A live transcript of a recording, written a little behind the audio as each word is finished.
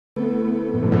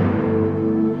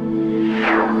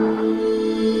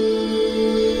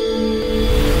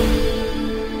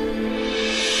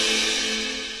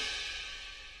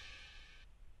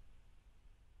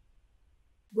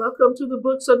welcome to the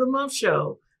Books of the Month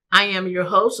show. I am your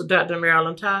host, Dr.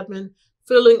 Marilyn Todman,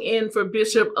 filling in for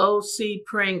Bishop O.C.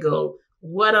 Pringle.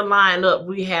 What a lineup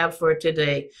we have for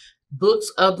today.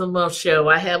 Books of the Month show.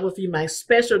 I have with you my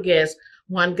special guest,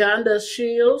 Nwanganga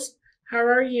Shields. How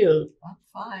are you? I'm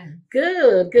fine.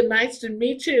 Good. Good. Nice to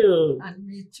meet you. And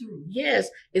me too. Yes,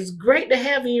 it's great to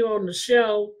have you on the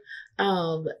show.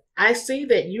 Um, I see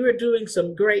that you are doing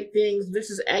some great things. This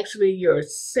is actually your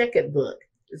second book.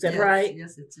 Is that Yes, right?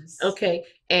 yes, it is. Okay.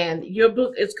 And your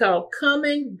book is called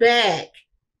Coming Back.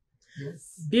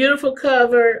 Yes. Beautiful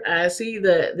cover. I see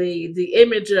the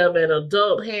image of an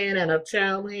adult hand and a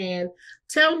child hand.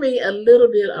 Tell me a little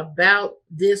bit about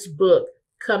this book,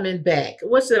 Coming Back.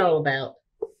 What's it all about?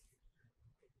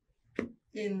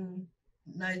 In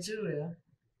Nigeria,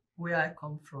 where I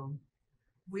come from,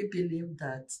 we believe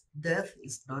that death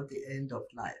is not the end of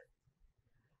life,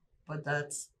 but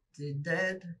that the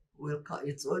dead will come.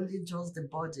 It's only just the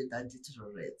body that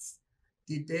deteriorates.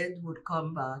 The dead would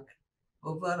come back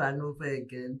over and over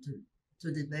again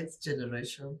to the next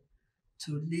generation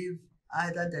to live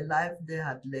either the life they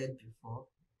had led before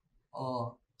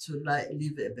or to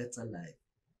live a better life.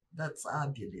 That's our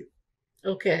belief.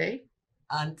 Okay.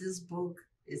 And this book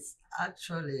is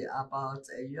actually about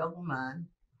a young man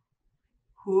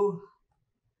who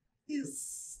he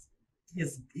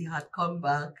had come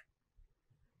back.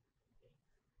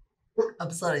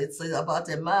 I'm sorry, it's about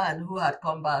a man who had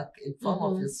come back in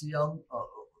form of his young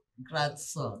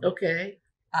grandson. Okay.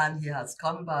 And he has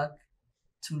come back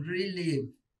to relive,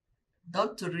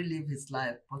 not to relive his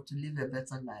life, but to live a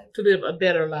better life. To live a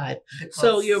better life.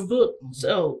 So your book,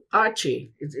 so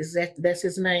Archie, is that's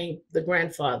his name, the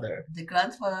grandfather? The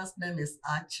grandfather's name is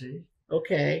Archie.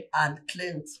 Okay. And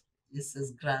Clint is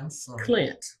his grandson.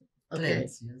 Clint. Okay.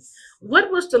 Clint, yes.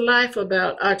 What was the life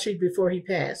about Archie before he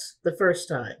passed the first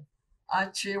time?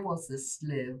 Archie was a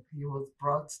slave. He was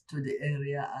brought to the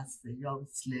area as a young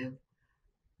slave,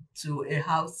 to a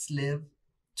house slave,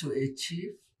 to a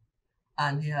chief,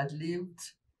 and he had lived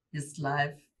his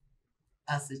life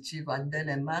as a chief and then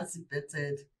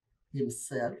emancipated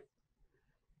himself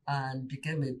and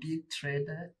became a big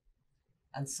trader.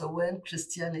 And so when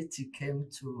Christianity came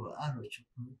to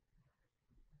Arochukwu,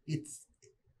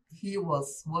 he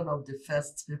was one of the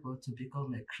first people to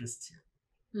become a Christian.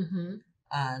 Mm-hmm.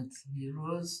 And he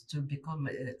rose to become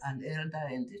an elder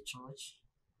in the church,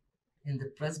 in the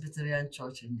Presbyterian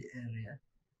church in the area.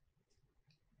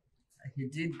 He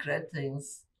did great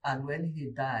things, and when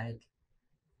he died,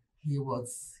 he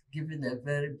was given a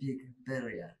very big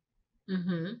burial.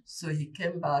 Mm-hmm. So he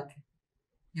came back.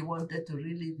 He wanted to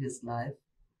relive his life,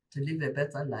 to live a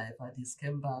better life, and he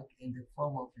came back in the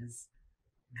form of his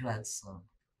grandson,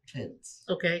 Clint.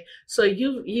 Okay, so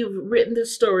you've written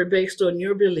this story based on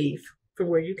your belief from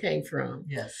where you came from.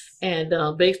 Yes. And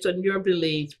based on your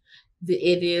belief,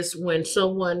 it is when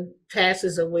someone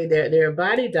passes away, their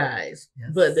body dies, yes,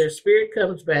 but their spirit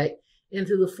comes back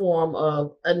into the form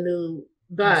of a new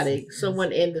body, yes,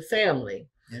 someone in the family.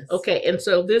 Yes. Okay, and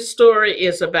so this story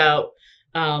is about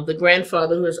the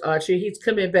grandfather who is Archie. He's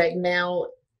coming back now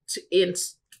in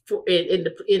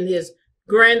his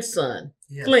grandson,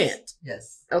 yes, Clint.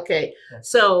 Yes. Okay, yes.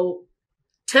 So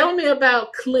tell me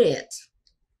about Clint.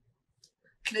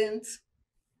 Clint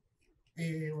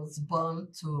was born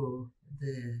to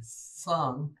the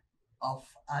son of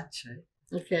Archie.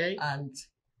 Okay. And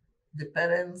the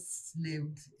parents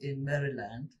lived in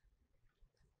Maryland.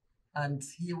 And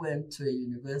he went to a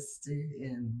university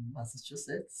in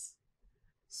Massachusetts.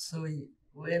 So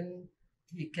when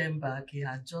he came back, he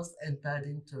had just been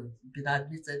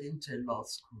admitted into a law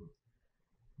school.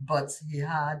 But he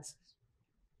had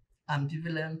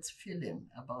ambivalent feeling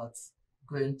about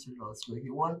going to law school. He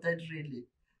wanted really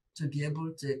to be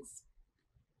able to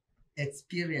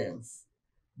experience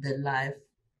the life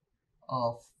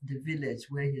of the village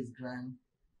where his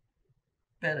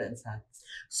grandparents had.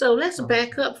 So let's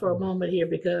back up for a moment here,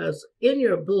 because in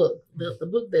your book, the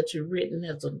book that you've written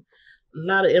has a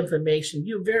lot of information.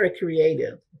 You're very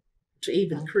creative to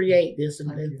even create this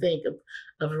and think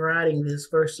of writing this.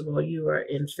 First of all, you are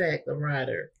in fact a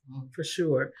writer, for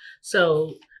sure.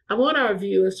 So I want our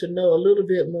viewers to know a little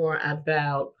bit more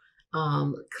about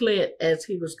Clint as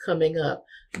he was coming up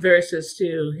versus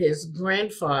to his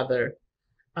grandfather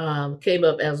came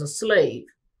up as a slave.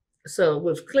 So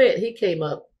with Clint, he came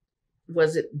up,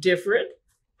 was it different?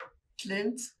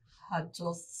 Clint had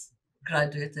just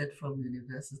graduated from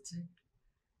university.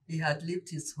 He had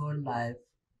lived his whole life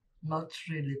not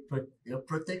really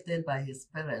protected by his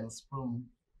parents from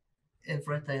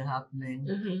everything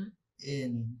happening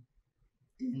in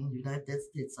United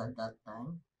States at that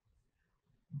time.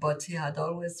 But he had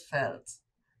always felt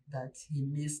that he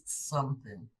missed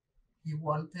something. He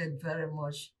wanted very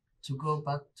much to go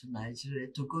back to Nigeria,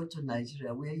 to go to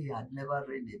Nigeria where he had never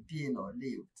really been or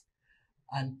lived,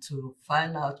 and to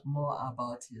find out more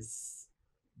about his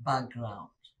background.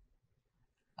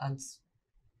 And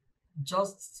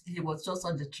he was just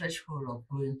on the threshold of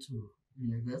going to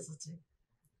university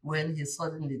when he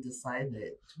suddenly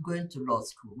decided, going to law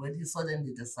school, when he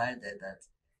suddenly decided that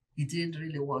he didn't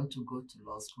really want to go to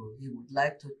law school. He would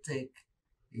like to take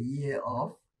a year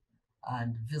off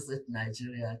and visit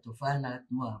Nigeria to find out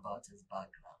more about his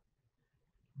background.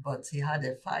 But he had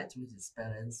a fight with his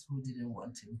parents who didn't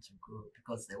want him to go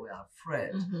because they were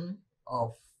afraid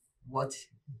of what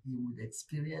he would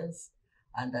experience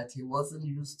and that he wasn't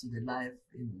used to the life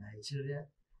in Nigeria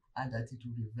and that it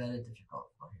would be very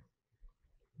difficult for him.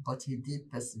 But he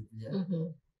did persevere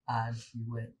and he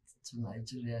went to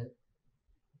Nigeria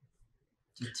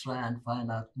to try and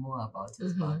find out more about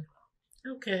his background.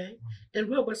 Okay. And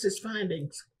what was his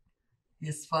findings?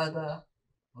 His father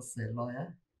was a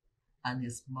lawyer and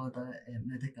his mother a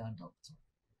medical doctor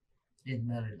in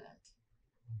Maryland.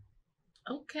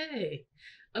 Okay.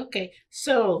 Okay.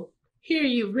 So here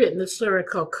you've written a story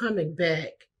called Coming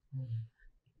Back.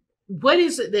 What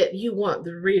is it that you want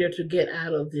the reader to get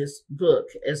out of this book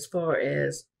as far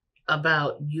as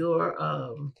about your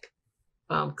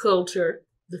culture,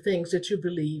 the things that you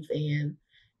believe in,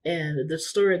 and the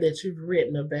story that you've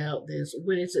written about this?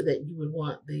 What is it that you would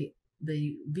want the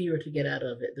viewer to get out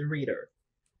of it, the reader?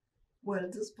 Well,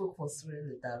 this book was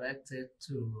really directed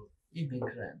to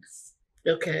immigrants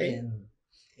Okay.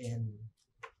 in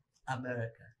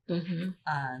America,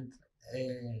 and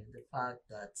the fact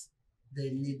that they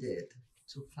needed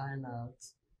to find out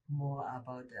more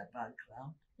about their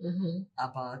background,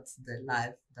 about the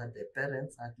life that their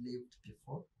parents had lived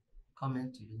before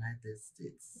coming to United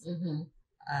States.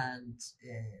 And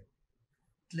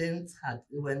Clint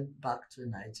went back to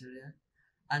Nigeria,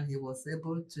 and he was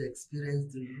able to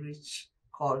experience the rich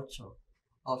culture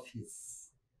of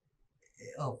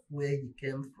where he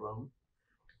came from,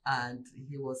 and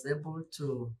he was able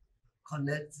to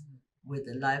connect with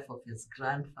the life of his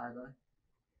grandfather,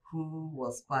 who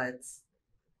was quite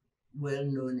well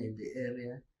known in the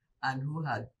area and who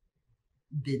had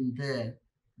been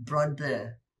brought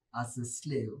there as a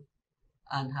slave,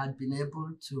 and had been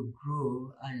able to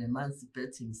grow and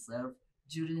emancipate himself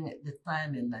during the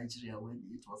time in Nigeria when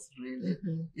it was really,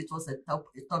 it was a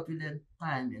turbulent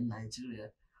time in Nigeria,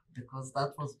 because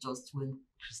that was just when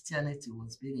Christianity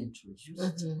was being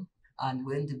introduced, and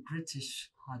when the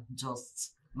British had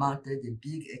just mounted a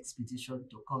big expedition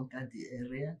to conquer the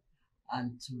area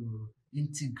and to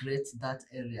integrate that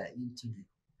area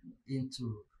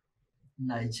into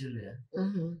Nigeria.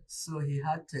 So he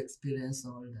had to experience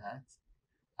all that,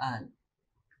 and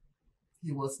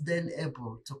he was then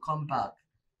able to come back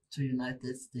to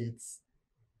United States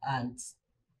and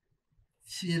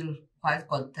feel quite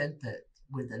contented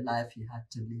with the life he had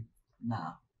to live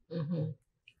now.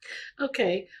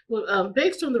 Okay. Well,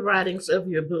 based on the writings of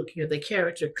your book here, the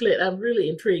character Clint, I'm really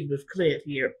intrigued with Clint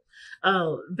here.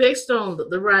 Based on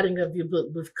the writing of your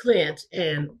book with Clint,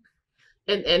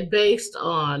 and based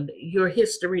on your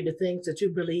history, the things that you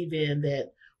believe in,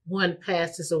 that one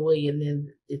passes away and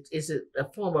then is it a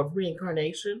form of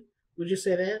reincarnation? Would you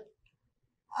say that?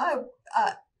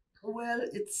 Well,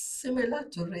 it's similar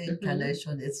to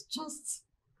reincarnation. It's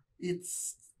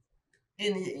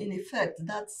in effect,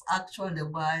 that's actually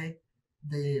why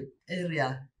the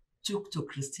area took to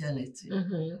Christianity,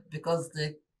 because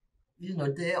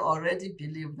they already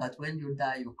believe that when you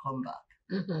die, you come back.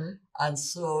 And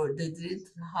so they didn't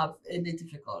have any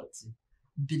difficulty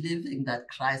believing that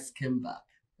Christ came back,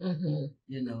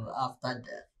 after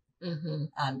death,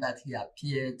 and that he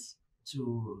appeared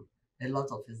to a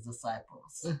lot of his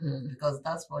disciples, because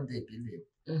that's what they believed.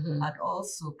 And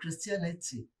also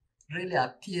Christianity really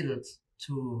appealed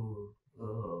to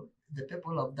the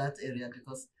people of that area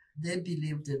because they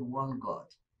believed in one God.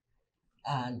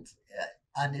 And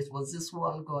it was this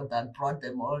one God that brought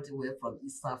them all the way from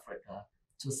East Africa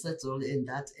to settle in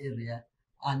that area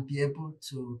and be able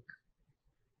to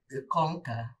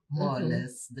conquer more or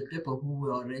less the people who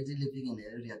were already living in the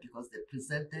area, because they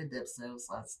presented themselves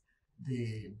as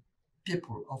the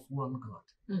people of one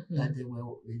God, that they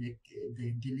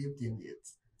believed in it.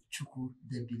 Chukwu,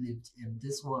 they believed in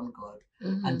this one God,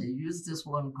 and they used this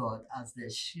one God as their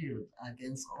shield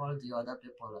against all the other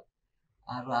people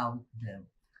around them.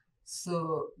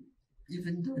 So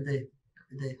even though they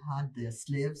had their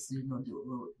slaves, the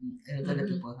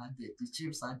elderly people had the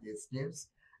chiefs had their slaves.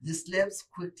 The slaves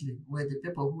quickly were the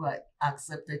people who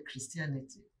accepted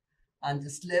Christianity, and the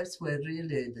slaves were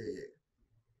really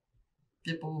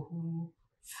people who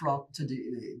flocked to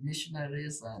the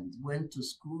missionaries and went to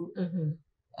school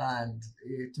and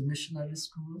to missionary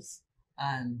schools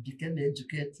and became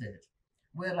educated,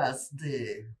 whereas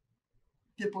the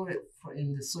people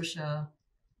in the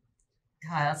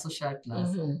higher social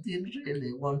class didn't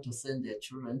really want to send their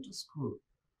children to school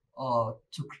or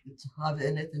to have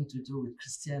anything to do with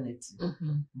Christianity.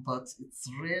 But it's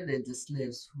really the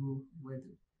slaves who were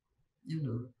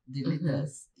the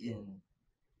leaders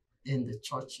in the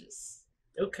churches.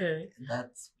 Okay.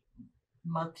 That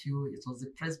Matthew, it was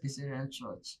the Presbyterian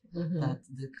church, that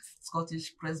the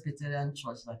Scottish Presbyterian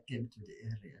church that came to the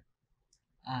area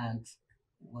and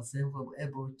was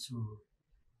able to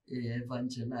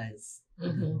evangelize the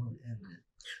whole area.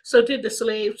 So did the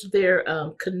slaves there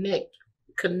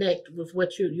connect with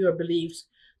what your beliefs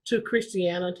to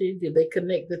Christianity? Did they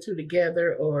connect the two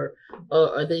together, or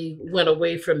they went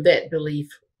away from that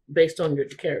belief based on the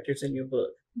characters in your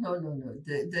book? No.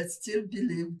 They still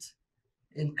believed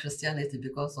in Christianity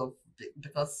because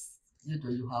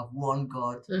you have one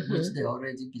God, which they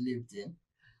already believed in,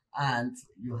 and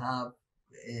you have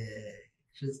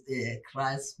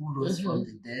Christ who rose from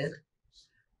the dead.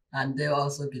 And they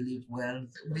also believe, well,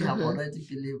 we have already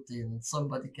believed in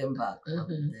somebody came back from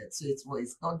the dead. So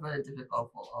it's not very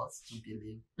difficult for us to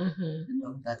believe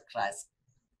that Christ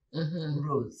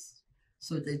rose.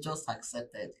 So they just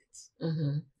accepted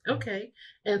it. Okay.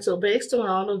 And so based on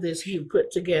all of this, you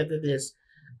put together this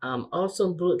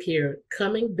awesome book here,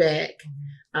 Coming Back.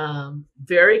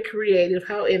 Very creative.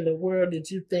 How in the world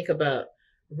did you think about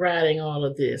writing all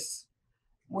of this?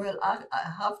 Well, I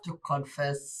have to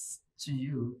confess to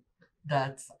you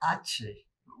that actually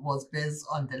was based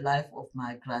on the life of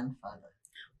my grandfather.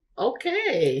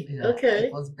 Okay. Yeah, okay.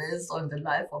 It was based on the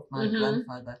life of my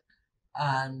grandfather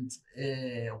and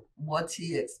what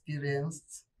he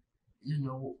experienced,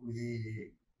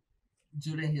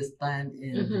 during his time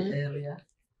in the area,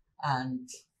 and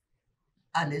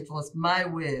it was my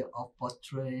way of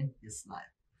portraying his life.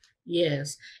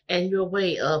 Yes, and your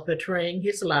way of portraying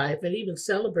his life and even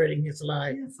celebrating his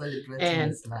life. Yeah, celebrating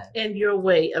his life. And your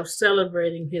way of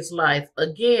celebrating his life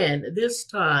again, this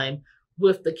time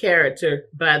with the character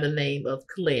by the name of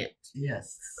Clint.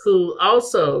 Yes. Who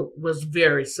also was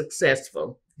very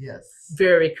successful. Yes.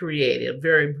 Very creative,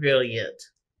 very brilliant.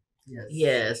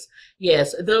 Yes.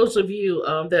 Those of you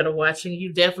that are watching,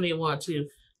 you definitely want to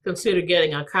consider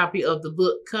getting a copy of the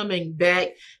book. Coming Back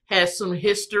has some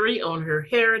history on her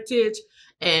heritage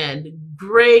and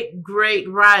great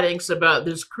writings about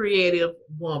this creative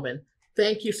woman.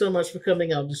 Thank you so much for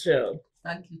coming on the show.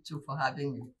 Thank you too for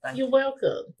having me. You're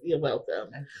welcome.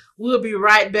 We'll be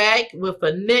right back with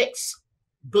the next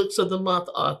Books of the Month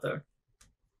author.